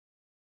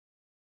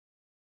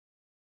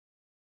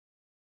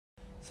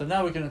So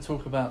now we're going to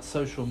talk about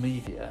social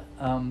media.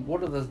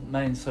 What are the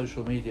main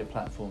social media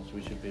platforms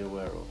we should be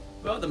aware of?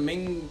 Well, the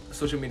main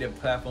social media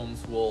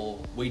platforms were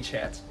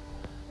WeChat,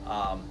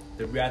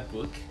 the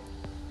Redbook,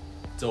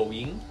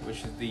 Douyin,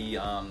 which is the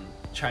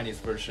Chinese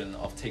version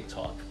of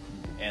TikTok,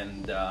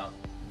 and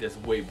there's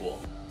Weibo.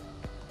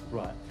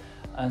 Right.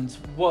 And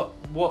what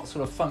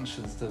sort of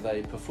functions do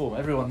they perform?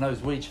 Everyone knows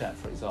WeChat,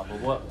 for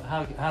example.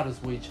 How does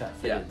WeChat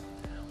fit in?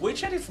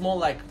 WeChat is more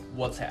like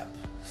WhatsApp,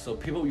 so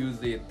people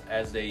use it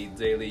as a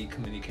daily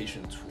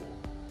communication tool.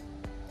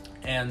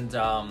 And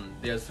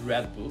there's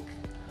Redbook.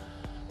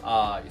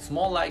 It's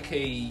more like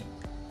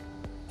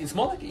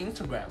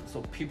Instagram,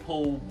 so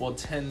people will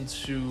tend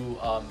to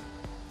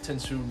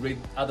read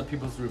other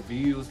people's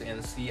reviews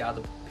and see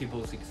other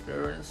people's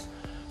experience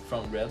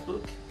from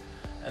Redbook.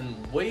 And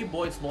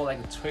Weibo is more like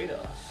a Twitter,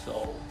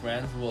 so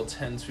brands will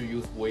tend to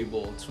use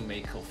Weibo to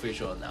make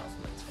official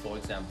announcements. For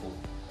example,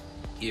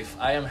 if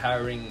I am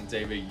hiring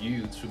David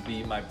Yu to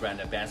be my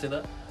brand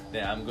ambassador,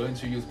 then I'm going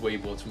to use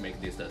Weibo to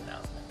make this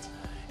announcement.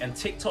 And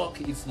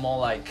TikTok is more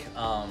like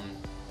a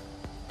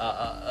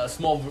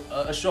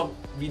short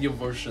video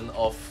version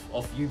of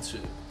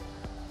YouTube,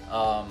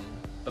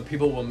 but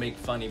people will make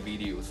funny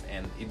videos,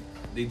 and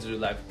they do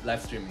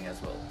live streaming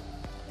as well.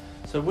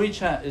 So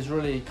WeChat is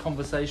really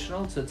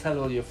conversational to tell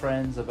all your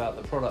friends about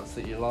the products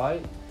that you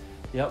like.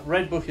 Yep.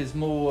 Redbook is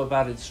more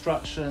about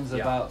instructions,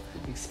 about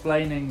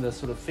explaining the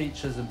sort of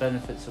features and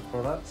benefits of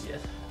products.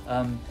 Yes.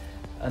 And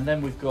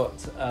then we've got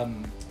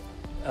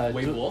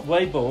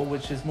Weibo,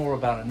 which is more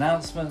about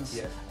announcements.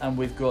 Yes. And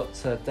we've got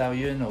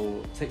Douyin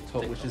or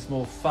TikTok, which is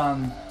more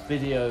fun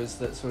videos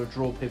that sort of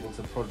draw people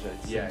to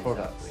projects and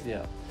products. Exactly.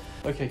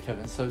 Yeah. Okay,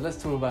 Kevin. So let's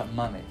talk about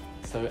money.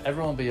 So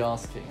everyone will be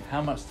asking,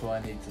 how much do I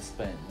need to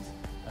spend?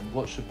 And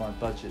what should my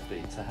budget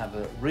be to have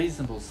a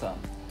reasonable sum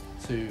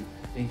to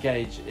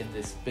engage in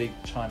this big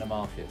China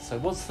market? So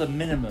what's the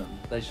minimum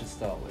they should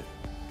start with?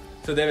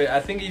 So David, I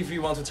think if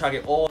you want to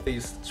target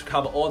to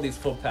cover all these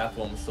 4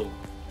 platforms, so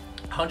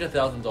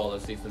 $100,000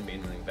 is the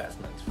minimum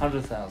investment.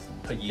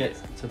 100,000 per year.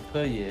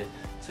 Per year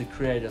to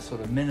create a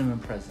sort of minimum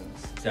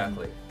presence.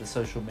 Exactly. In the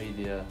social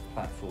media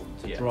platform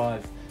to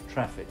drive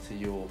traffic to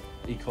your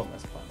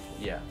e-commerce platform.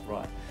 Yeah.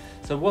 Right.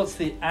 So what's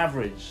the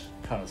average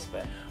kind of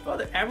spend? Well,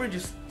 the average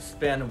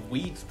spend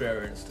we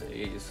experienced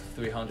is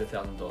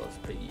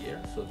 $300,000 per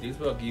year. So this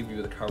will give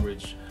you the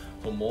coverage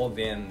for more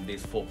than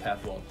these 4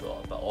 platforms,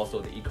 but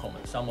also the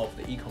e-commerce. Some of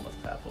the e-commerce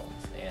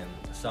platforms and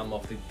some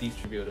of the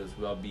distributors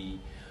will be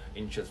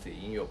interested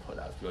in your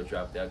products. Will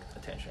drive their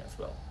attention as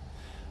well.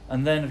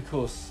 And then, of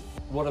course,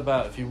 what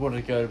about if you want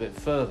to go a bit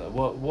further?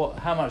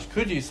 How much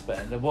could you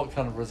spend, and what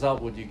kind of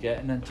result would you get?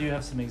 And then, do you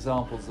have some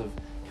examples of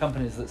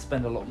companies that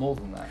spend a lot more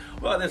than that?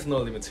 Well, there's no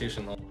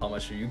limitation on how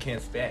much you can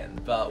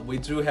spend, but we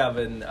do have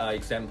an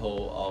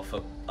example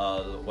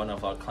of one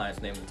of our clients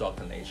named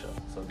Dr. Nature.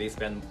 So they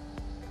spend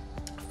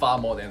far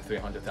more than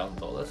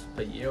 $300,000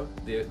 per year.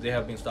 They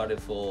have been started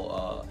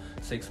for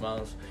 6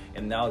 months,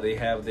 and now they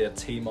have their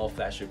Tmall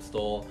flagship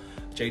store,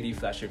 JD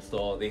flagship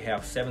store. They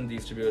have 7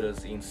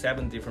 distributors in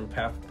 7 different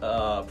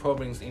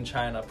provinces in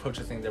China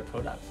purchasing their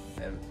products,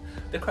 and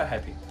they're quite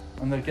happy.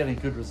 And they're getting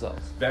good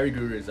results. Very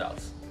good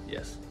results,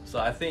 yes. So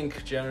I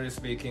think, generally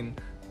speaking,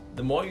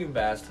 the more you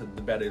invest,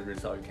 the better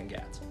result you can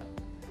get.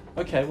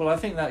 Okay, well, I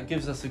think that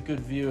gives us a good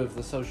view of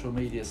the social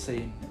media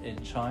scene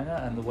in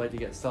China and the way to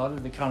get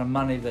started, the kind of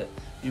money that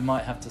you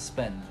might have to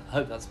spend. I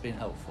hope that's been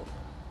helpful.